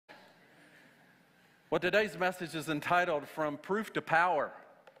Well, today's message is entitled From Proof to Power.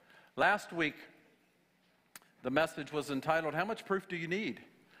 Last week, the message was entitled, How Much Proof Do You Need?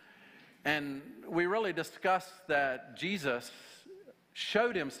 And we really discussed that Jesus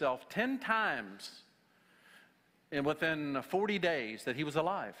showed himself 10 times within 40 days that he was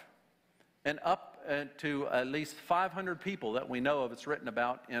alive. And up to at least 500 people that we know of, it's written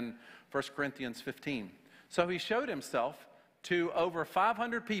about in 1 Corinthians 15. So he showed himself to over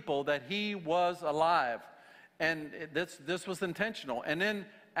 500 people that he was alive. And this was intentional. And then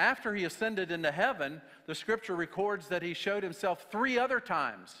after he ascended into heaven, the scripture records that he showed himself 3 other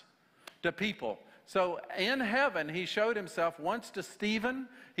times to people. So in heaven, he showed himself once to Stephen.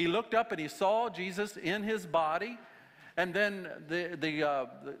 He looked up and he saw Jesus in his body. And then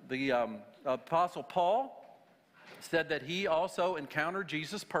the Apostle Paul said that he also encountered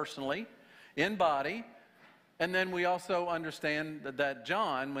Jesus personally in body. And then we also understand that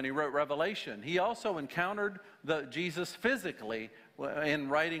John, when he wrote Revelation, he also encountered Jesus physically in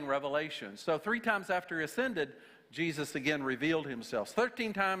writing Revelation. So 3 times after he ascended, Jesus again revealed himself.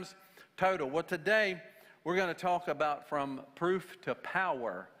 13 times total. Well, today we're going to talk about from proof to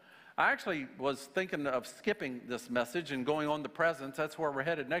power. I actually was thinking of skipping this message and going on to presence. That's where we're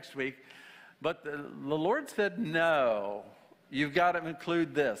headed next week. But the Lord said, no, you've got to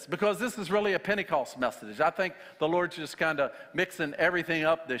include this, because this is really a Pentecost message. I think the Lord's just kind of mixing everything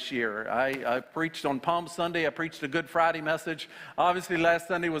up this year. I preached on Palm Sunday. I preached a Good Friday message. Obviously, last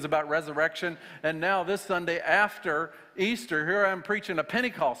Sunday was about resurrection. And now this Sunday after Easter, here I'm preaching a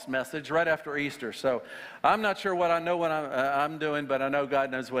Pentecost message right after Easter. So I'm not sure what I know what I'm doing, but I know God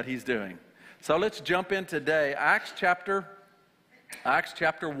knows what he's doing. So let's jump in today. Acts chapter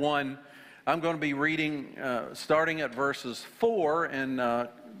 1. I'm going to be reading, starting at verses 4 and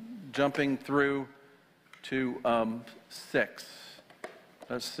jumping through to 6.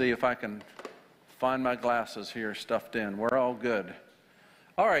 Let's see if I can find my glasses here stuffed in. We're all good.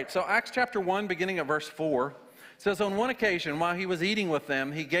 All right, so Acts chapter 1, beginning at verse 4, says, On one occasion, while he was eating with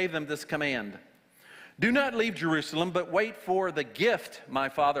them, he gave them this command. Do not leave Jerusalem, but wait for the gift my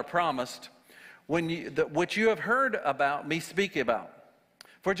Father promised, which you have heard about me speak about.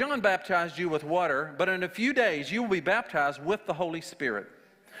 For John baptized you with water, but in a few days you will be baptized with the Holy Spirit.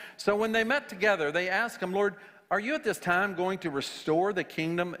 So when they met together, they asked him, Lord, are you at this time going to restore the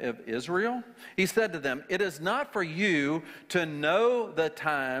kingdom of Israel? He said to them, It is not for you to know the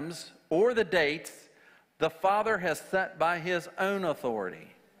times or the dates the Father has set by his own authority,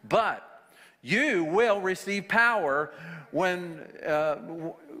 but you will receive power when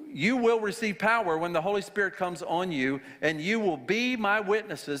the Holy Spirit comes on you, and you will be my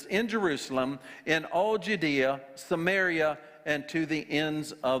witnesses in Jerusalem, in all Judea, Samaria, and to the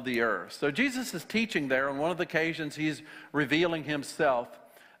ends of the earth. So Jesus is teaching there. On one of the occasions, he's revealing himself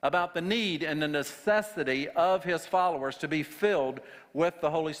about the need and the necessity of his followers to be filled with the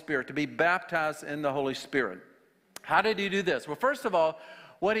Holy Spirit, to be baptized in the Holy Spirit. How did he do this? Well, first of all,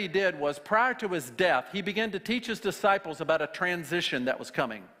 what he did was, prior to his death, he began to teach his disciples about a transition that was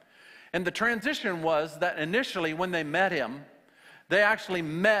coming. And the transition was that initially when they met him, they actually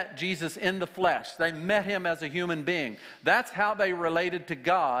met Jesus in the flesh. They met him as a human being. That's how they related to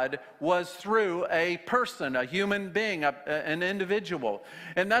God, was through a person, a human being, an individual.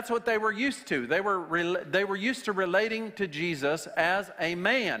 And that's what they were used to. They were used to relating to Jesus as a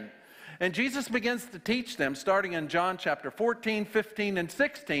man. And Jesus begins to teach them, starting in John chapter 14, 15, and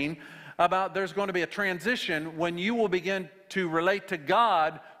 16, about there's going to be a transition when you will begin to relate to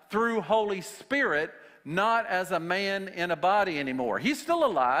God through Holy Spirit, not as a man in a body anymore. He's still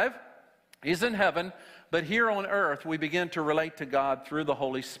alive. He's in heaven. But here on earth, we begin to relate to God through the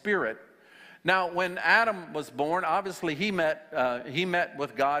Holy Spirit. Now, when Adam was born, obviously he met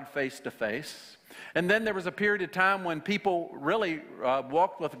with God face to face. And then there was a period of time when people really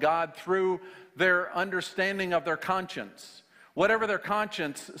walked with God through their understanding of their conscience. Whatever their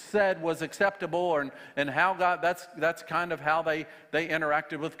conscience said was acceptable, and how God, that's kind of how they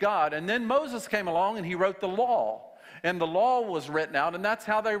interacted with God. And then Moses came along and he wrote the law. And the law was written out, and that's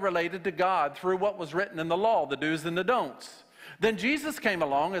how they related to God, through what was written in the law, the do's and the don'ts. Then Jesus came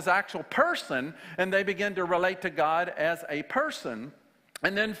along as actual person, and they began to relate to God as a person.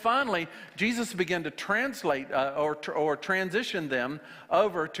 And then finally, Jesus began to translate or transition them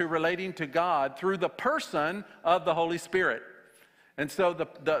over to relating to God through the person of the Holy Spirit. And so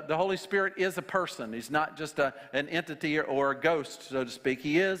the Holy Spirit is a person. He's not just an entity or a ghost, so to speak.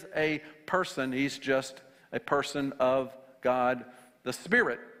 He is a person. He's just a person of God, the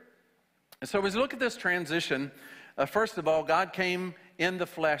Spirit. And so as we look at this transition, first of all, God came in the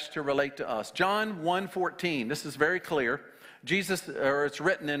flesh to relate to us. John 1:14, this is very clear. It's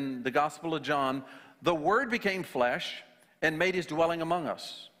written in the Gospel of John, the Word became flesh and made his dwelling among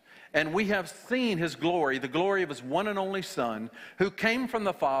us. And we have seen his glory, the glory of his one and only Son, who came from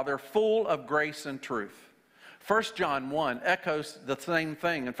the Father, full of grace and truth. 1 John 1 echoes the same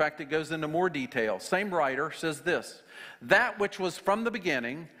thing. In fact, it goes into more detail. Same writer says this, that which was from the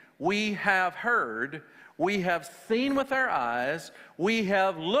beginning, we have heard, we have seen with our eyes, we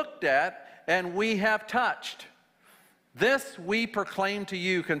have looked at, and we have touched. This we proclaim to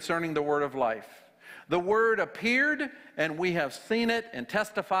you concerning the word of life. The word appeared, and we have seen it and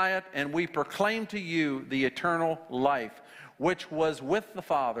testify it, and we proclaim to you the eternal life, which was with the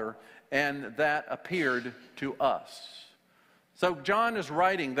Father, and that appeared to us. So John is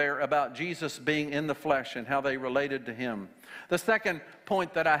writing there about Jesus being in the flesh and how they related to him. The second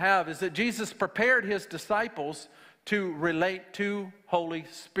point that I have is that Jesus prepared his disciples to relate to Holy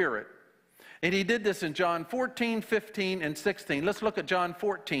Spirit. And he did this in John 14, 15, and 16. Let's look at John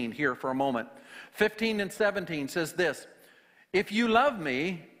 14 here for a moment. 15 and 17 says this, if you love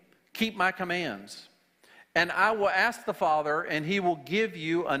me, keep my commands. And I will ask the Father, and he will give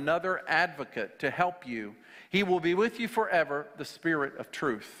you another advocate to help you. He will be with you forever, the Spirit of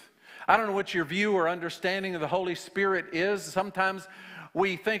truth. I don't know what your view or understanding of the Holy Spirit is. Sometimes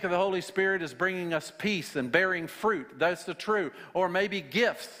we think of the Holy Spirit as bringing us peace and bearing fruit. That's the true. Or maybe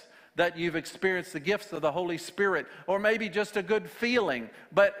gifts that you've experienced, the gifts of the Holy Spirit. Or maybe just a good feeling.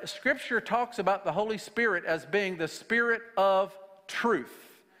 But Scripture talks about the Holy Spirit as being the Spirit of truth.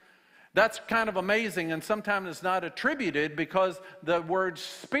 That's kind of amazing, and sometimes it's not attributed because the word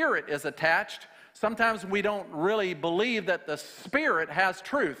Spirit is attached. Sometimes we don't really believe that the Spirit has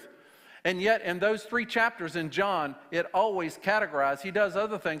truth. And yet in those 3 chapters in John, it always categorized. He does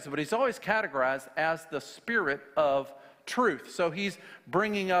other things, but he's always categorized as the Spirit of truth. So he's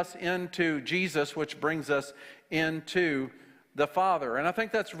bringing us into Jesus, which brings us into the Father. And I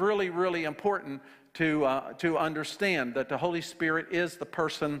think that's really, really important to understand, that the Holy Spirit is the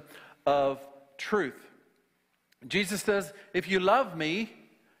person of truth. Jesus says, if you love me,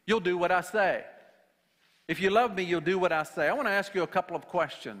 you'll do what I say. If you love me, you'll do what I say. I want to ask you a couple of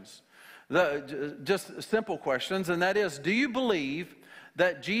questions, just simple questions, and that is, do you believe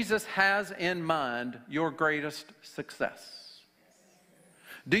that Jesus has in mind your greatest success?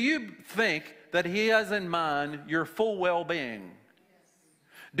 Do you think that he has in mind your full well-being?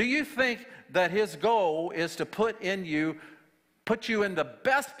 Do you think that his goal is to put you in the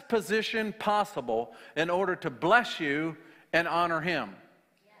best position possible in order to bless you and honor him?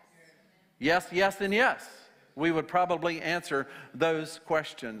 Yes, yes, and yes. We would probably answer those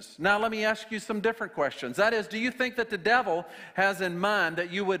questions. Now let me ask you some different questions. That is, do you think that the devil has in mind that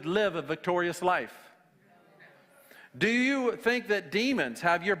you would live a victorious life? Do you think that demons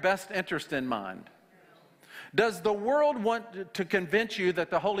have your best interest in mind? Does the world want to convince you that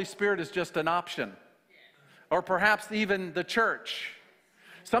the Holy Spirit is just an option? Or perhaps even the church?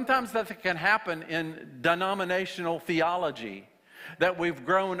 Sometimes that can happen in denominational theology that we've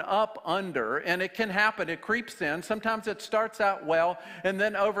grown up under, and it can happen, it creeps in. Sometimes it starts out well, and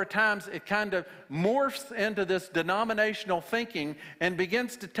then over time it kind of morphs into this denominational thinking and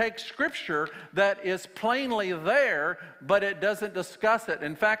begins to take Scripture that is plainly there, but it doesn't discuss it.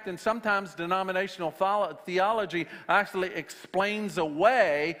 In fact, and sometimes denominational theology actually explains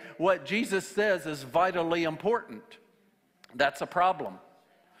away what Jesus says is vitally important. That's a problem.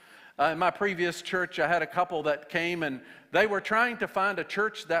 In my previous church, I had a couple that came and they were trying to find a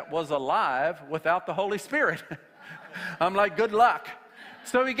church that was alive without the Holy Spirit. I'm like, good luck.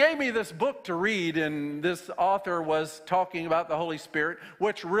 So he gave me this book to read, and this author was talking about the Holy Spirit,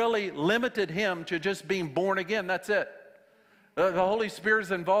 which really limited him to just being born again. That's it. The Holy Spirit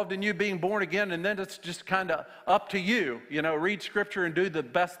is involved in you being born again, and then it's just kind of up to you. You know, read Scripture and do the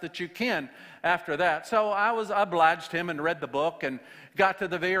best that you can after that. So I obliged him and read the book and got to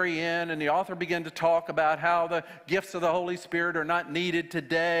the very end, and the author began to talk about how the gifts of the Holy Spirit are not needed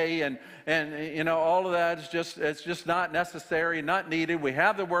today, and you know, all of that is it's just not necessary, not needed. We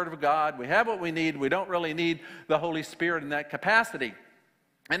have the Word of God. We have what we need. We don't really need the Holy Spirit in that capacity.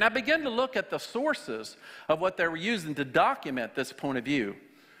 And I began to look at the sources of what they were using to document this point of view.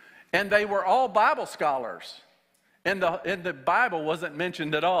 And they were all Bible scholars. And the Bible wasn't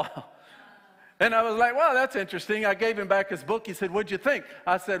mentioned at all. And I was like, well, that's interesting. I gave him back his book. He said, what'd you think?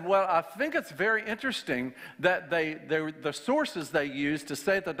 I said, well, I think it's very interesting that the sources they used to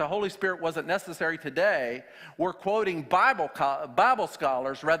say that the Holy Spirit wasn't necessary today were quoting Bible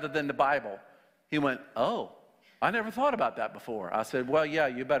scholars rather than the Bible. He went, oh. I never thought about that before. I said, well, yeah,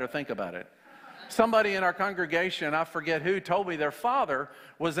 you better think about it. Somebody in our congregation, I forget who, told me their father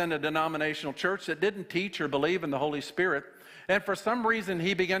was in a denominational church that didn't teach or believe in the Holy Spirit. And for some reason,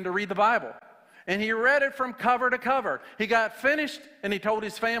 he began to read the Bible. And he read it from cover to cover. He got finished and he told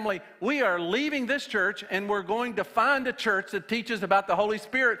his family, we are leaving this church and we're going to find a church that teaches about the Holy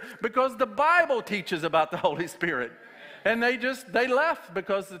Spirit because the Bible teaches about the Holy Spirit. And they left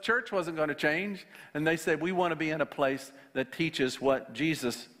because the church wasn't going to change. And they said, we want to be in a place that teaches what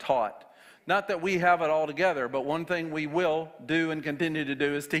Jesus taught. Not that we have it all together, but one thing we will do and continue to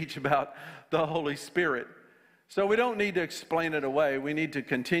do is teach about the Holy Spirit. So we don't need to explain it away. We need to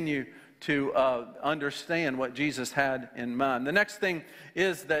continue to understand what Jesus had in mind. The next thing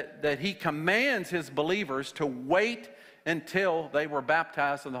is that he commands his believers to wait until they were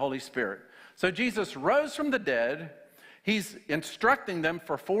baptized in the Holy Spirit. So Jesus rose from the dead. He's instructing them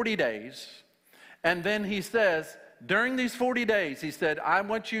for 40 days. And then he says, during these 40 days, he said, I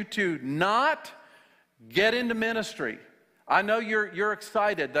want you to not get into ministry. I know you're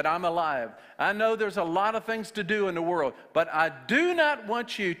excited that I'm alive. I know there's a lot of things to do in the world, but I do not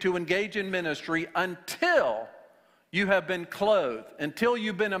want you to engage in ministry until you have been clothed, until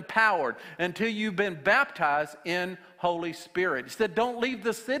you've been empowered, until you've been baptized in Holy Spirit. He said, don't leave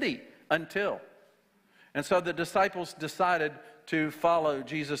the city until. And so the disciples decided to follow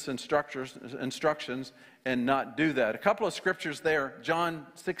Jesus' instructions and not do that. A couple of scriptures there, John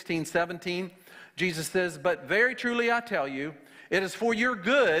 16:17. Jesus says, but very truly I tell you, it is for your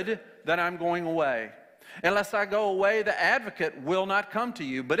good that I'm going away. Unless I go away, the advocate will not come to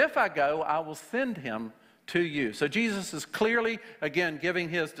you. But if I go, I will send him to you. So Jesus is clearly, again, giving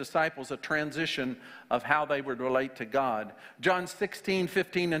his disciples a transition of how they would relate to God. John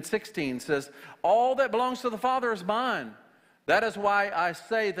 16:15 and 16 says, all that belongs to the Father is mine. That is why I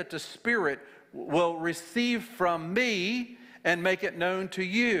say that the Spirit will receive from me and make it known to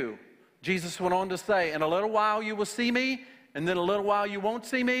you. Jesus went on to say, in a little while you will see me, and then a little while you won't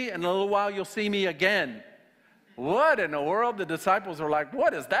see me, and a little while you'll see me again. What in the world? The disciples are like,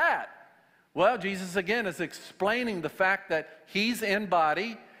 what is that? Well, Jesus again is explaining the fact that he's in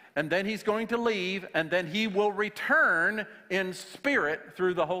body, and then he's going to leave, and then he will return in spirit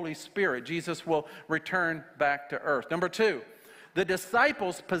through the Holy Spirit. Jesus will return back to earth. Number two, the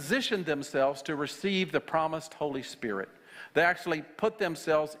disciples positioned themselves to receive the promised Holy Spirit. They actually put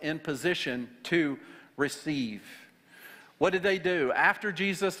themselves in position to receive. What did they do? After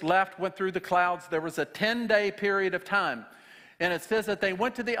Jesus left, went through the clouds, there was a 10-day period of time. And it says that they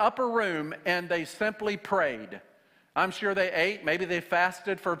went to the upper room and they simply prayed. I'm sure they ate, maybe they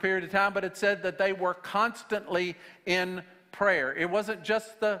fasted for a period of time, but it said that they were constantly in prayer. It wasn't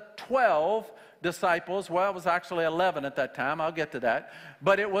just the 12 disciples. Well, it was actually 11 at that time. I'll get to that.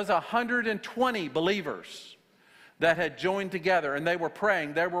 But it was 120 believers that had joined together, and they were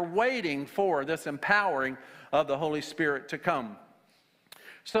praying. They were waiting for this empowering of the Holy Spirit to come.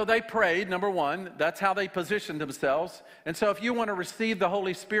 So they prayed, number one. That's how they positioned themselves. And so if you want to receive the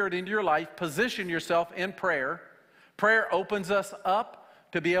Holy Spirit into your life, position yourself in prayer. Prayer opens us up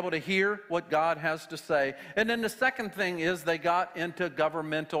to be able to hear what God has to say. And then the second thing is they got into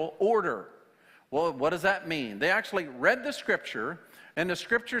governmental order. Well, what does that mean? They actually read the scripture, and the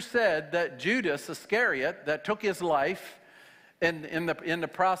scripture said that Judas Iscariot, that took his life in the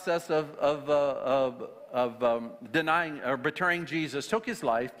process of denying or betraying Jesus, took his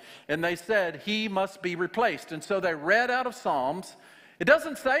life, and they said he must be replaced. And so they read out of Psalms. It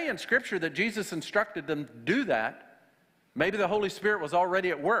doesn't say in scripture that Jesus instructed them to do that. Maybe the Holy Spirit was already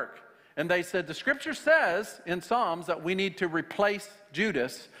at work. And they said, the scripture says in Psalms that we need to replace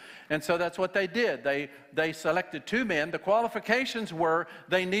Judas. And so that's what they did. They selected two men. The qualifications were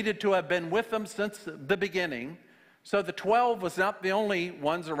they needed to have been with them since the beginning. So the 12 was not the only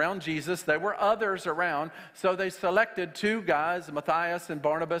ones around Jesus. There were others around. So they selected two guys, Matthias and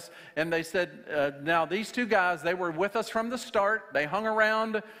Barnabas, and they said, now these two guys, they were with us from the start. They hung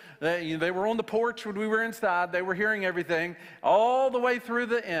around. They were on the porch when we were inside. They were hearing everything all the way through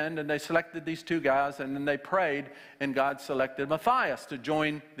the end, and they selected these two guys, and then they prayed, and God selected Matthias to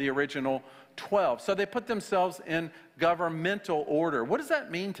join the original 12. So they put themselves in governmental order. What does that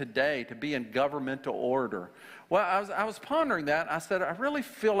mean today, to be in governmental order? Well, I was pondering that. I said, I really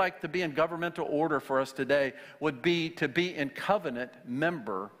feel like to be in governmental order for us today would be to be in covenant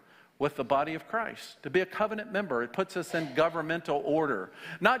member with the body of Christ. To be a covenant member, it puts us in governmental order.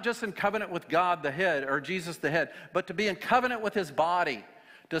 Not just in covenant with God the head, or Jesus the head, but to be in covenant with his body.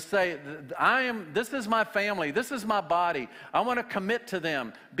 To say, this is my family, this is my body. I want to commit to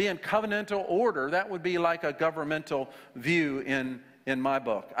them. Be in covenantal order. That would be like a governmental view in my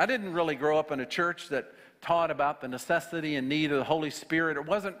book. I didn't really grow up in a church that taught about the necessity and need of the Holy Spirit. It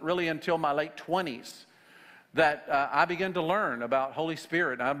wasn't really until my late 20s that I began to learn about Holy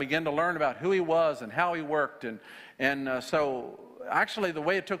Spirit. And I began to learn about who He was and how He worked. So actually the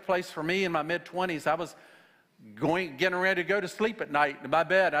way it took place for me in my mid-20s, I was getting ready to go to sleep at night in my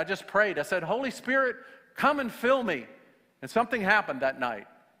bed. I just prayed. I said, Holy Spirit, come and fill me. And something happened that night.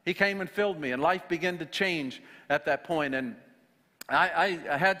 He came and filled me, and life began to change at that point. And I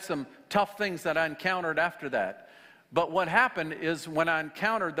had some tough things that I encountered after that. But what happened is when I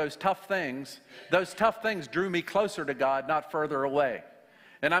encountered those tough things drew me closer to God, not further away.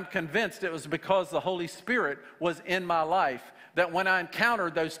 And I'm convinced it was because the Holy Spirit was in my life, that when I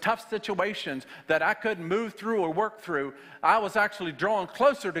encountered those tough situations that I couldn't move through or work through, I was actually drawn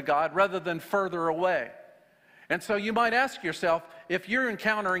closer to God rather than further away. And so you might ask yourself, if you're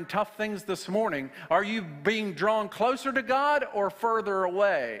encountering tough things this morning, are you being drawn closer to God or further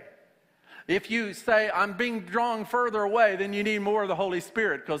away? If you say, I'm being drawn further away, then you need more of the Holy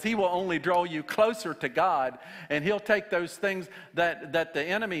Spirit, because He will only draw you closer to God, and He'll take those things that the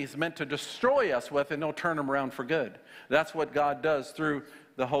enemy is meant to destroy us with, and He'll turn them around for good. That's what God does through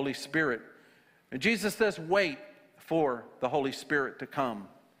the Holy Spirit. And Jesus says, wait for the Holy Spirit to come.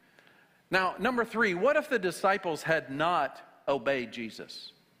 Now, number 3, what if the disciples had not obeyed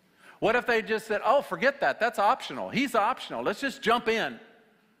Jesus? What if they just said, oh, forget that, that's optional. He's optional, let's just jump in.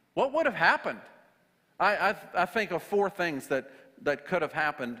 What would have happened? I think of 4 things that could have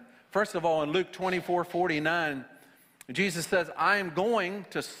happened. First of all, in Luke 24:49, Jesus says, I am going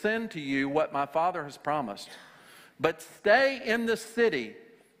to send to you what my Father has promised, but stay in the city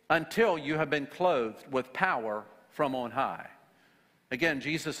until you have been clothed with power from on high. Again,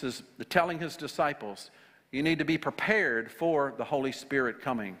 Jesus is telling His disciples, you need to be prepared for the Holy Spirit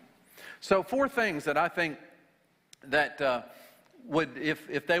coming. So 4 things that I think that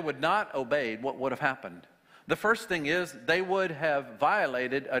if they would not obeyed, what would have happened? The first thing is they would have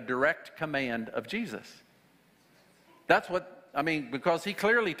violated a direct command of Jesus. That's what, because He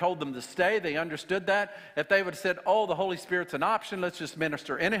clearly told them to stay. They understood that. If they would have said, oh, the Holy Spirit's an option, let's just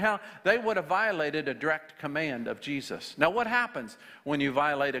minister anyhow, they would have violated a direct command of Jesus. Now, what happens when you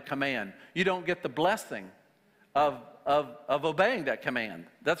violate a command? You don't get the blessing of obeying that command.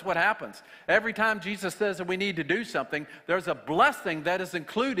 That's what happens. Every time Jesus says that we need to do something, there's a blessing that is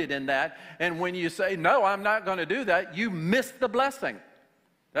included in that. And when you say, no, I'm not going to do that, you miss the blessing.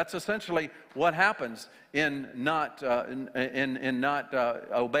 That's essentially what happens in not obeying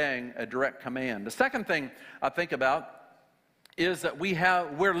a direct command. The second thing I think about is that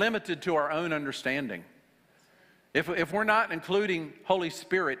we're limited to our own understanding. If we're not including Holy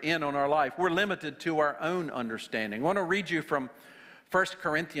Spirit in on our life, we're limited to our own understanding. I want to read you from 1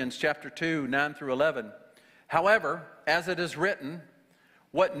 Corinthians chapter 2, 9 through 11. However, as it is written,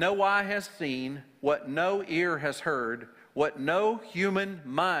 what no eye has seen, what no ear has heard, what no human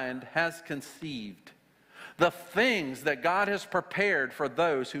mind has conceived, the things that God has prepared for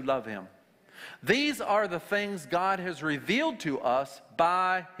those who love Him. These are the things God has revealed to us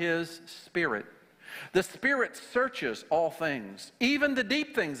by His Spirit. The Spirit searches all things, even the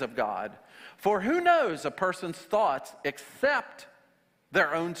deep things of God. For who knows a person's thoughts except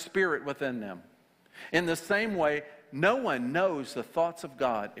their own spirit within them? In the same way, no one knows the thoughts of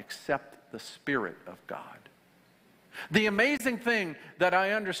God except the Spirit of God. The amazing thing that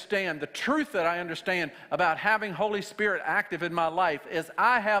I understand, the truth that I understand about having Holy Spirit active in my life is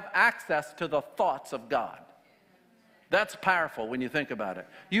I have access to the thoughts of God. That's powerful when you think about it.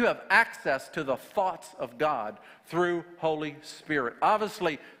 You have access to the thoughts of God through Holy Spirit.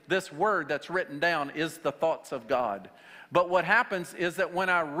 Obviously, this word that's written down is the thoughts of God. But what happens is that when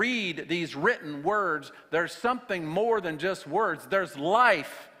I read these written words, there's something more than just words. There's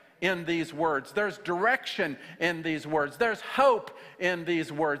life in these words. There's direction in these words. There's hope in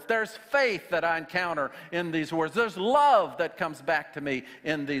these words. There's faith that I encounter in these words. There's love that comes back to me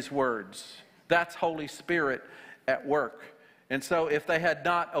in these words. That's Holy Spirit at work. And so if they had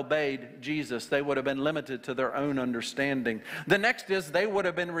not obeyed Jesus, they would have been limited to their own understanding. The next is they would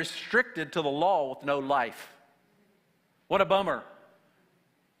have been restricted to the law with no life. What a bummer.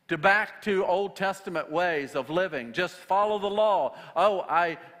 Back to Old Testament ways of living. Just follow the law. Oh,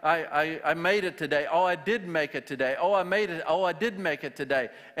 I made it today. Oh, I did make it today. Oh, I made it. Oh, I did make it today.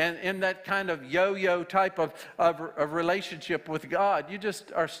 And in that kind of yo-yo type of relationship with God, you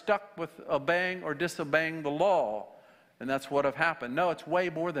just are stuck with obeying or disobeying the law. And that's what have happened. No, it's way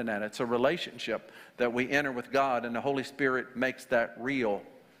more than that. It's a relationship that we enter with God, and the Holy Spirit makes that real.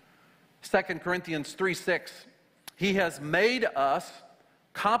 2 Corinthians 3:6, He has made us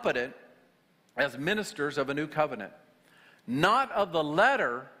competent as ministers of a new covenant, not of the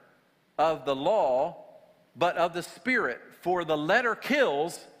letter of the law, but of the Spirit. For the letter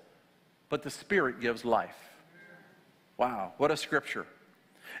kills, but the Spirit gives life. Wow, what a scripture.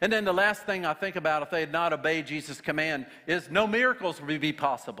 And then the last thing I think about, if they had not obeyed Jesus' command, is no miracles would be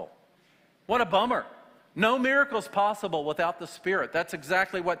possible. What a bummer. No miracles possible without the Spirit. That's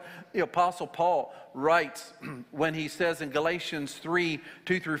exactly what the Apostle Paul writes when he says in Galatians 3,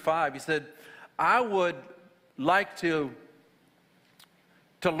 2 through 5, he said, I would like to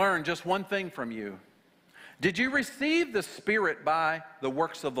learn just one thing from you. Did you receive the Spirit by the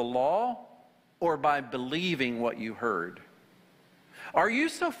works of the law or by believing what you heard? Are you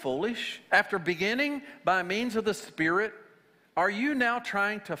so foolish? After beginning by means of the Spirit, are you now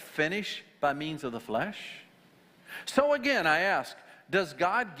trying to finish by means of the flesh? So again, I ask, does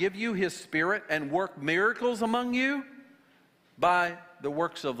God give you His Spirit and work miracles among you by the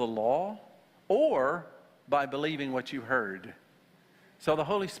works of the law or by believing what you heard? So the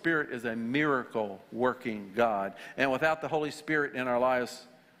Holy Spirit is a miracle-working God. And without the Holy Spirit in our lives,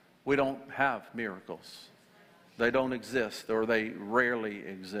 we don't have miracles. They don't exist, or they rarely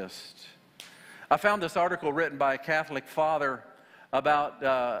exist. I found this article written by a Catholic father about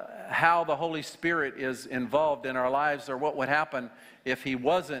how the Holy Spirit is involved in our lives, or what would happen if He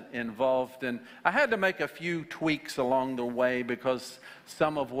wasn't involved. And I had to make a few tweaks along the way because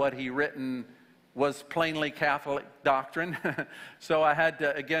some of what he written was plainly Catholic doctrine. So I had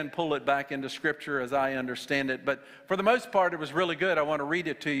to, again, pull it back into Scripture as I understand it. But for the most part, it was really good. I want to read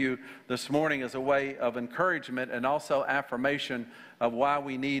it to you this morning as a way of encouragement and also affirmation of why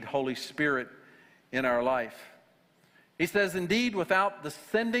we need Holy Spirit in our life. He says, indeed, without the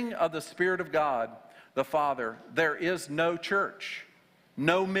sending of the Spirit of God, the Father, there is no church,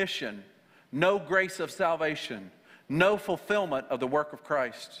 no mission, no grace of salvation, no fulfillment of the work of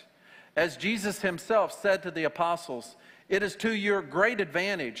Christ. As Jesus Himself said to the apostles, it is to your great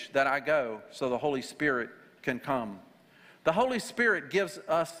advantage that I go so the Holy Spirit can come. The Holy Spirit gives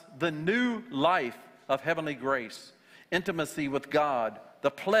us the new life of heavenly grace, intimacy with God, the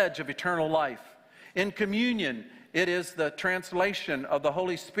pledge of eternal life. In communion, it is the translation of the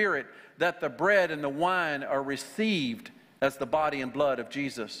Holy Spirit that the bread and the wine are received as the body and blood of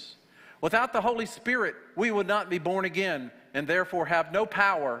Jesus. Without the Holy Spirit, we would not be born again and therefore have no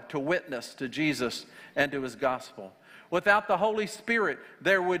power to witness to Jesus and to His gospel. Without the Holy Spirit,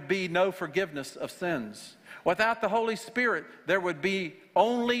 there would be no forgiveness of sins. Without the Holy Spirit, there would be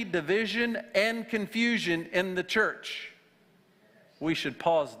only division and confusion in the church. We should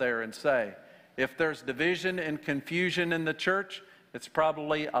pause there and say, if there's division and confusion in the church, it's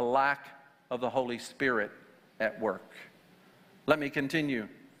probably a lack of the Holy Spirit at work. Let me continue.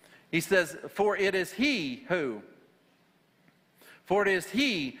 He says, for it is He who? For it is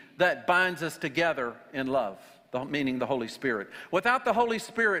He that binds us together in love, meaning the Holy Spirit. Without the Holy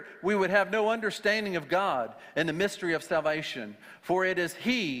Spirit, we would have no understanding of God and the mystery of salvation. For it is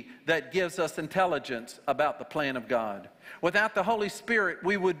He that gives us intelligence about the plan of God. Without the Holy Spirit,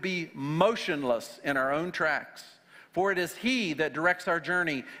 we would be motionless in our own tracks. For it is He that directs our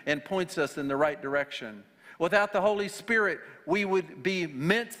journey and points us in the right direction. Without the Holy Spirit, we would be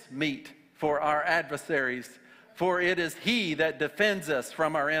mincemeat for our adversaries. For it is He that defends us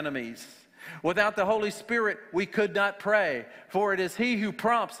from our enemies. Without the Holy Spirit, we could not pray, for it is He who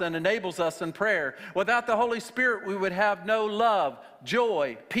prompts and enables us in prayer. Without the Holy Spirit, we would have no love,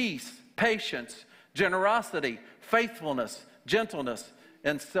 joy, peace, patience, generosity, faithfulness, gentleness,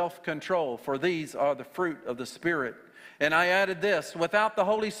 and self-control, for these are the fruit of the Spirit. And I added this, without the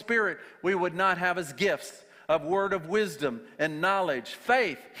Holy Spirit, we would not have His gifts of word of wisdom and knowledge,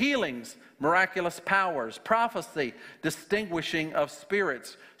 faith, healings, miraculous powers, prophecy, distinguishing of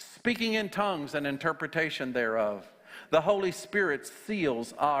spirits, speaking in tongues and interpretation thereof. The Holy Spirit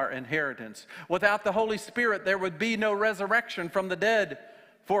seals our inheritance. Without the Holy Spirit, there would be no resurrection from the dead.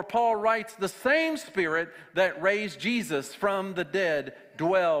 For Paul writes, the same Spirit that raised Jesus from the dead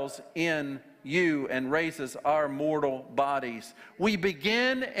dwells in you and raises our mortal bodies. We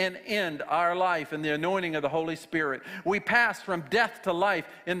begin and end our life in the anointing of the Holy Spirit. We pass from death to life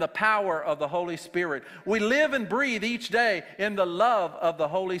in the power of the Holy Spirit. We live and breathe each day in the love of the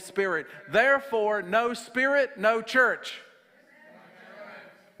Holy Spirit. Therefore, no Spirit, no church.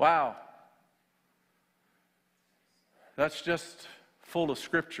 Wow. That's just full of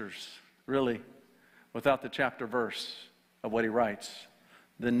scriptures, really, without the chapter verse of what he writes.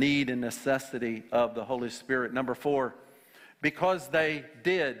 The need and necessity of the Holy Spirit. Number 4, because they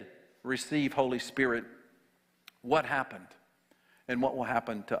did receive Holy Spirit, what happened? And what will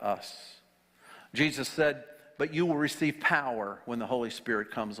happen to us? Jesus said, but you will receive power when the Holy Spirit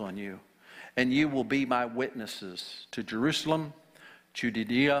comes on you. And you will be my witnesses to Jerusalem, to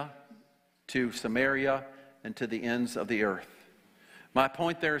Judea, to Samaria, and to the ends of the earth. My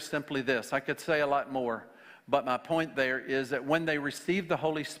point there is simply this. I could say a lot more. But my point there is that when they received the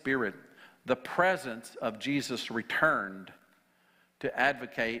Holy Spirit, the presence of Jesus returned to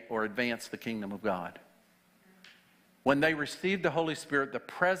advocate or advance the kingdom of God. When they received the Holy Spirit, the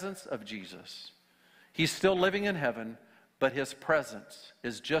presence of Jesus, he's still living in heaven, but his presence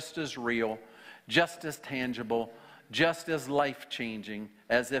is just as real, just as tangible, just as life-changing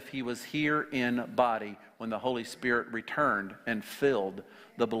as if he was here in body when the Holy Spirit returned and filled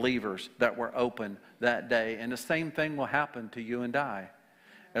the believers that were open that day. And the same thing will happen to you and I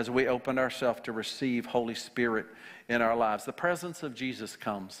as we open ourselves to receive Holy Spirit in our lives. The presence of Jesus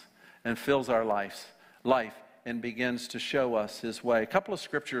comes and fills our life and begins to show us his way. A couple of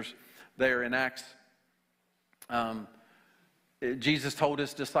scriptures there in Acts. Jesus told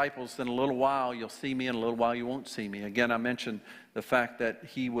his disciples, in a little while you'll see me, in a little while you won't see me. Again, I mentioned the fact that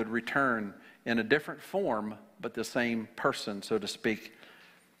he would return in a different form, but the same person, so to speak.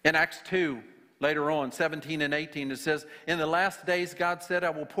 In Acts 2, later on, 17 and 18, it says, in the last days, God said,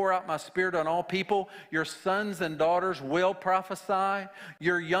 I will pour out my Spirit on all people. Your sons and daughters will prophesy.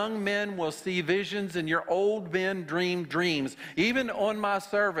 Your young men will see visions, and your old men dream dreams. Even on my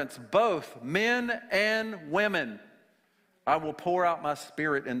servants, both men and women, I will pour out my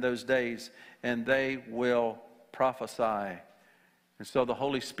Spirit in those days, and they will prophesy. And so the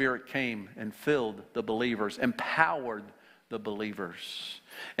Holy Spirit came and filled the believers, empowered the believers.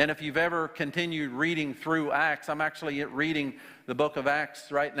 And if you've ever continued reading through Acts, I'm actually reading the book of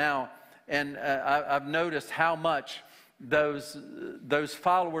Acts right now, and I've noticed how much those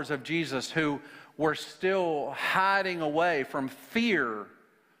followers of Jesus who were still hiding away from fear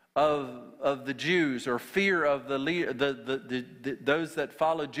of the Jews, or fear of those that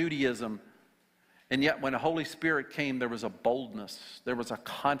followed Judaism. And yet when the Holy Spirit came, there was a boldness, there was a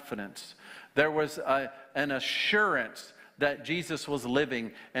confidence, there was an assurance that Jesus was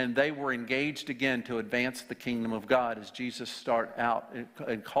living, and they were engaged again to advance the kingdom of God as Jesus started out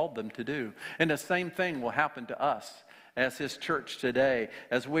and called them to do. And the same thing will happen to us as his church today,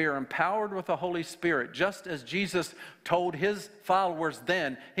 as we are empowered with the Holy Spirit, just as Jesus told his followers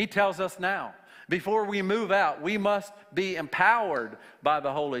then, he tells us now. Before we move out, we must be empowered by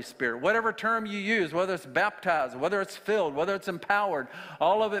the Holy Spirit. Whatever term you use, whether it's baptized, whether it's filled, whether it's empowered,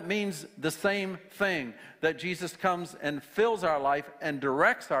 all of it means the same thing, that Jesus comes and fills our life and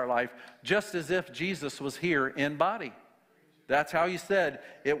directs our life just as if Jesus was here in body. That's how he said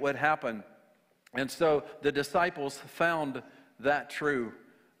it would happen. And so the disciples found that true.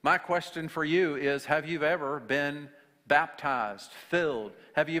 My question for you is, have you ever been baptized, filled?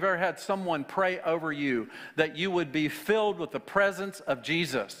 Have you ever had someone pray over you that you would be filled with the presence of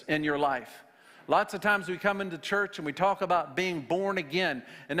Jesus in your life? Lots of times we come into church and we talk about being born again,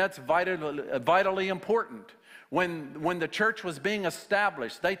 and that's vitally important. When the church was being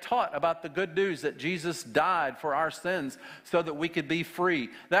established, they taught about the good news that Jesus died for our sins so that we could be free.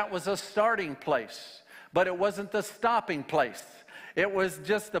 That was a starting place, but it wasn't the stopping place. It was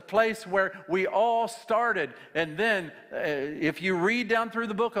just the place where we all started. And then if you read down through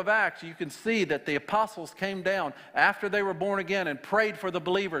the book of Acts, you can see that the apostles came down after they were born again and prayed for the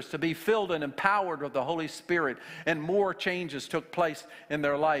believers to be filled and empowered with the Holy Spirit. And more changes took place in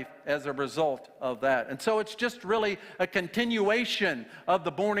their life as a result of that. And so it's just really a continuation of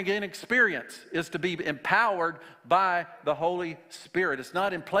the born again experience, is to be empowered by the Holy Spirit. It's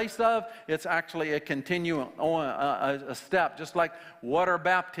not in place of, it's actually a continuum on a step, just like water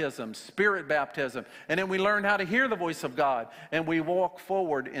baptism, spirit baptism. And then we learn how to hear the voice of God, and we walk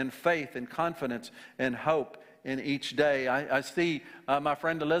forward in faith and confidence and hope in each day. I see my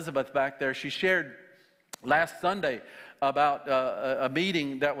friend Elizabeth back there. She shared last Sunday about a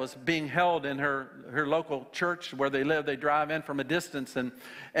meeting that was being held in her local church where they live. They drive in from a distance,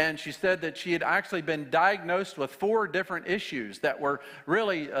 and she said that she had actually been diagnosed with 4 different issues that were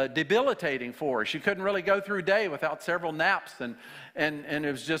really debilitating for her. She couldn't really go through a day without several naps, and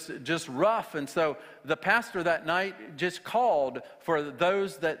it was just rough. And so the pastor that night just called for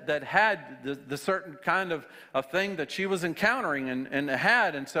those that had the certain kind of thing that she was encountering and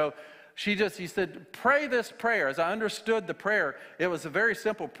had. And so he said, pray this prayer. As I understood the prayer, it was a very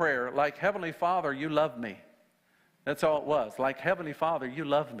simple prayer, like, Heavenly Father, you love me. That's all it was, like, Heavenly Father, you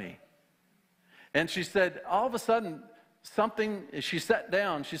love me. And she said, all of a sudden, she sat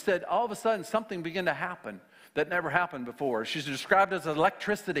down, she said, all of a sudden, something began to happen that never happened before. She's described as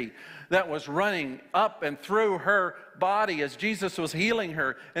electricity that was running up and through her body as Jesus was healing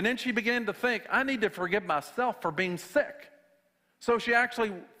her. And then she began to think, I need to forgive myself for being sick. So she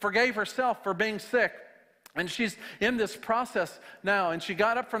actually forgave herself for being sick. And she's in this process now, and she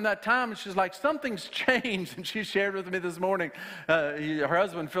got up from that time, and she's like, something's changed. And she shared with me this morning, her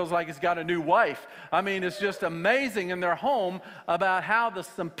husband feels like he's got a new wife. I mean, it's just amazing in their home about how the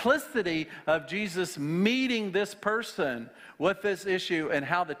simplicity of Jesus meeting this person with this issue and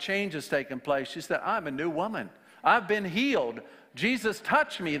how the change has taken place. She said, I'm a new woman. I've been healed. Jesus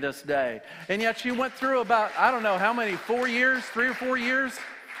touched me this day. And yet she went through about, I don't know how many, 4 years, 3 or 4 years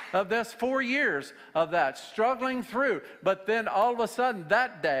of this, 4 years of that, struggling through. But then all of a sudden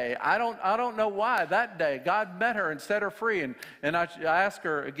that day, I don't know why, that day, God met her and set her free. And I asked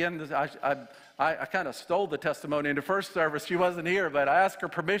her, again, I kind of stole the testimony in the first service. She wasn't here, but I asked her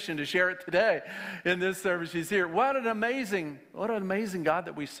permission to share it today in this service. She's here. What an amazing God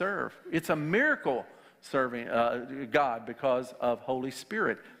that we serve. It's a miracle serving God because of Holy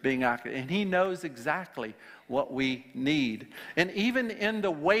Spirit being active. And He knows exactly what we need. And even in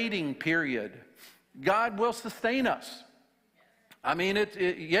the waiting period, God will sustain us. I mean,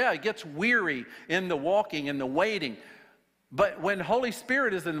 it gets weary in the walking and the waiting. But when Holy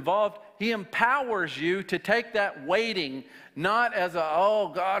Spirit is involved, He empowers you to take that waiting not as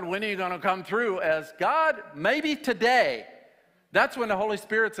oh God, when are you going to come through? As God, maybe today. That's when the Holy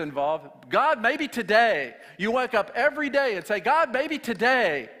Spirit's involved. God, maybe today. You wake up every day and say, God, maybe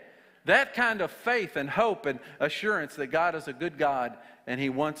today. That kind of faith and hope and assurance that God is a good God and He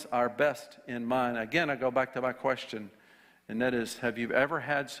wants our best in mind. Again, I go back to my question, and that is, have you ever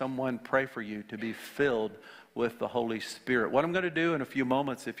had someone pray for you to be filled with the Holy Spirit? What I'm going to do in a few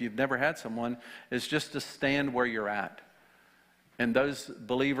moments, if you've never had someone, is just to stand where you're at. And those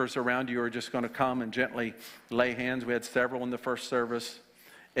believers around you are just going to come and gently lay hands. We had several in the first service.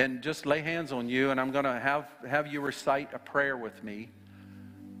 And just lay hands on you, and I'm going to have you recite a prayer with me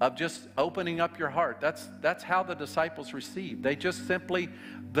of just opening up your heart. That's how the disciples received. They just simply,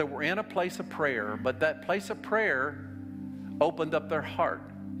 they were in a place of prayer, but that place of prayer opened up their heart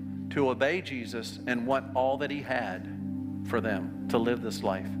to obey Jesus and want all that He had for them to live this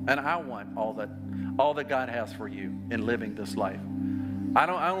life. And I want all that God has for you in living this life. I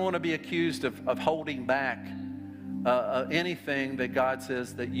don't want to be accused of holding back anything that God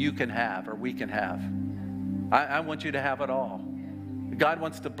says that you can have or we can have. I want you to have it all. God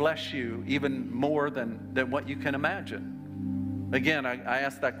wants to bless you even more than what you can imagine. Again, I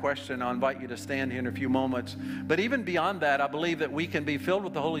asked that question. I'll invite you to stand here in a few moments. But even beyond that, I believe that we can be filled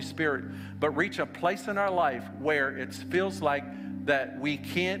with the Holy Spirit, but reach a place in our life where it feels like that we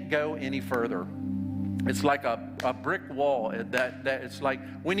can't go any further. It's like a brick wall that it's like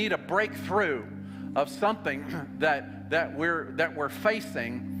we need a breakthrough of something that we're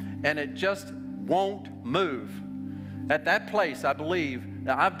facing, and it just won't move. At that place, I believe,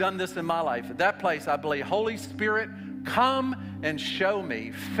 now I've done this in my life, at that place, I believe, Holy Spirit, come and show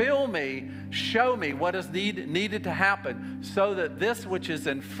me, fill me, show me what is needed to happen so that this which is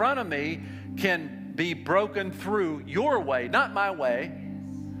in front of me can be broken through your way, not my way.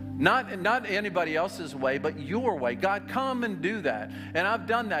 Not anybody else's way, but your way. God, come and do that. And I've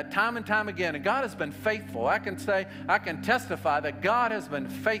done that time and time again. And God has been faithful. I can testify that God has been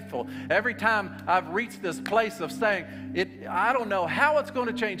faithful. Every time I've reached this place of saying, I don't know how it's going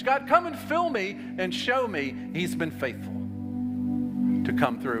to change. God, come and fill me and show me. He's been faithful to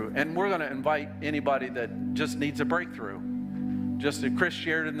come through. And we're going to invite anybody that just needs a breakthrough. Just as Chris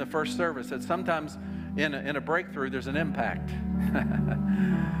shared in the first service, that sometimes in a breakthrough, there's an impact.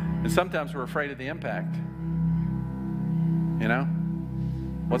 And sometimes we're afraid of the impact. You know?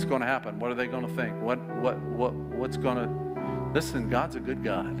 What's going to happen? What are they going to think? What's going to... Listen, God's a good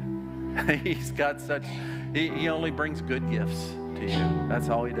God. He's got such... He only brings good gifts to you. That's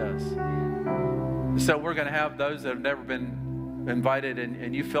all He does. So we're going to have those that have never been invited,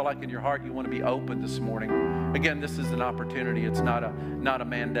 and you feel like in your heart you want to be open this morning. Again, this is an opportunity. It's not a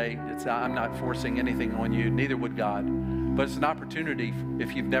mandate. I'm not forcing anything on you. Neither would God. But it's an opportunity,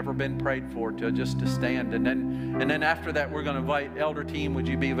 if you've never been prayed for, to stand. And then after that, we're going to invite elder team. Would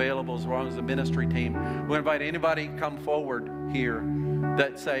you be available as well as the ministry team? We're going to invite anybody come forward here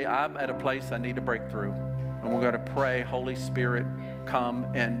that say, I'm at a place I need a breakthrough. And we're going to pray, Holy Spirit, come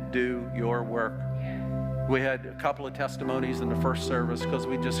and do your work. We had a couple of testimonies in the first service because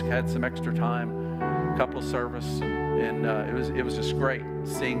we just had some extra time, a couple of services, and it was just great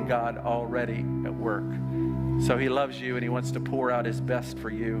seeing God already at work. So He loves you and He wants to pour out His best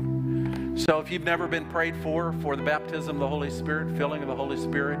for you. So if you've never been prayed for the baptism of the Holy Spirit, filling of the Holy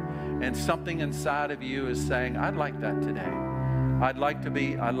Spirit, and something inside of you is saying, I'd like that today. I'd like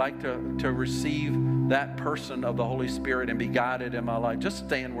to receive that person of the Holy Spirit and be guided in my life. Just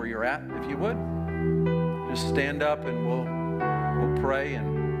stand where you're at, if you would. Just stand up and we'll pray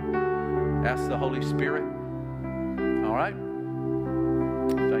and ask the Holy Spirit All right?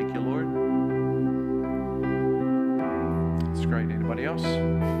 Thank you, Lord. That's great. Anybody else?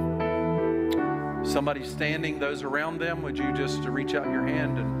 Somebody standing, those around them, would you just reach out your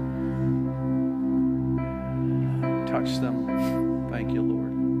hand and touch them? Thank you, Lord.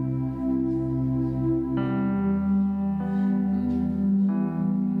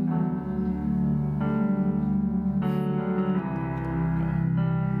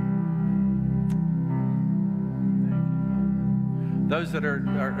 Those that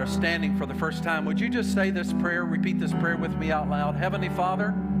are standing for the first time, would you just say this prayer, repeat this prayer with me out loud? Heavenly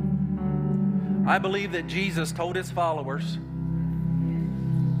Father, I believe that Jesus told his followers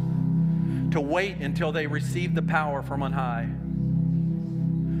to wait until they receive the power from on high.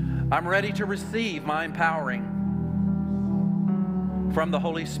 I'm ready to receive my empowering from the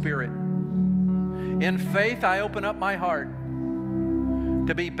Holy Spirit. In faith, I open up my heart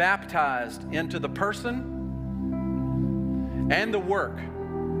to be baptized into the person and the work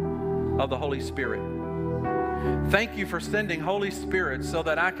of the Holy Spirit. Thank you for sending Holy Spirit so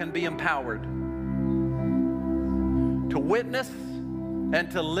that I can be empowered to witness and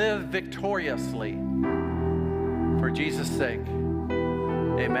to live victoriously for Jesus' sake.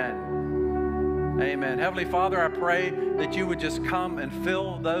 Amen. Amen. Heavenly Father, I pray that you would just come and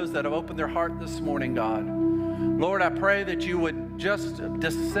fill those that have opened their heart this morning, God. Lord, I pray that you would just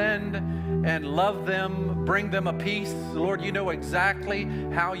descend and love them, bring them a peace. Lord, you know exactly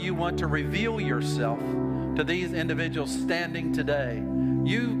how you want to reveal yourself to these individuals standing today.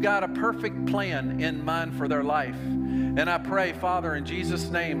 You've got a perfect plan in mind for their life. And I pray, Father, in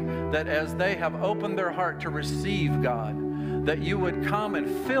Jesus' name, that as they have opened their heart to receive God, that you would come and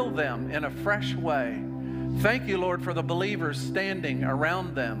fill them in a fresh way. Thank you, Lord, for the believers standing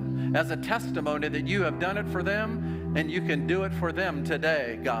around them as a testimony that you have done it for them and you can do it for them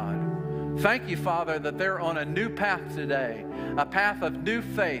today, God. Thank you, Father, that they're on a new path today, a path of new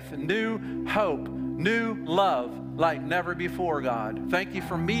faith, new hope, new love like never before, God. Thank you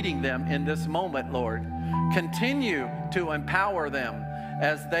for meeting them in this moment, Lord. Continue to empower them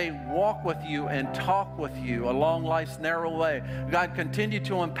as they walk with you and talk with you along life's narrow way. God, continue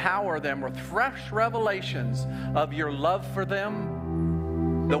to empower them with fresh revelations of your love for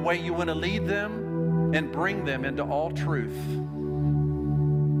them, the way you want to lead them, and bring them into all truth.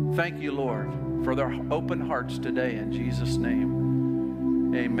 Thank you, Lord, for their open hearts today in Jesus'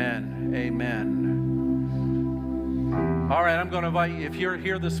 name. Amen. Amen. All right, I'm going to invite you, if you're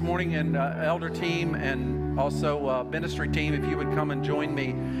here this morning, and elder team and also ministry team, if you would come and join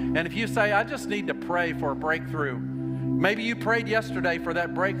me. And if you say, I just need to pray for a breakthrough. Maybe you prayed yesterday for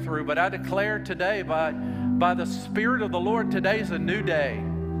that breakthrough, but I declare today by the Spirit of the Lord, today's a new day.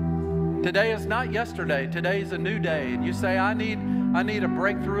 Today is not yesterday. Today is a new day. And you say, I need a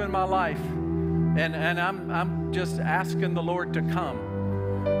breakthrough in my life. And I'm just asking the Lord to come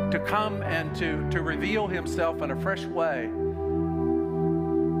and to reveal himself in a fresh way.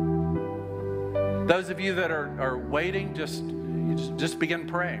 Those of you that are waiting, just begin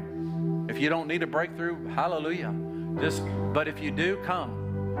praying. If you don't need a breakthrough, hallelujah. But if you do, come.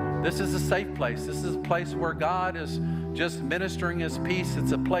 This is a safe place. This is a place where God is just ministering his peace.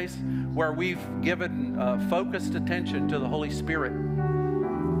 It's a place where we've given focused attention to the Holy Spirit.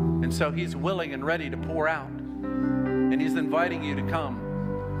 And so he's willing and ready to pour out. And he's inviting you to come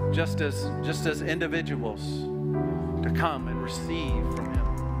just as individuals, to come and receive from him.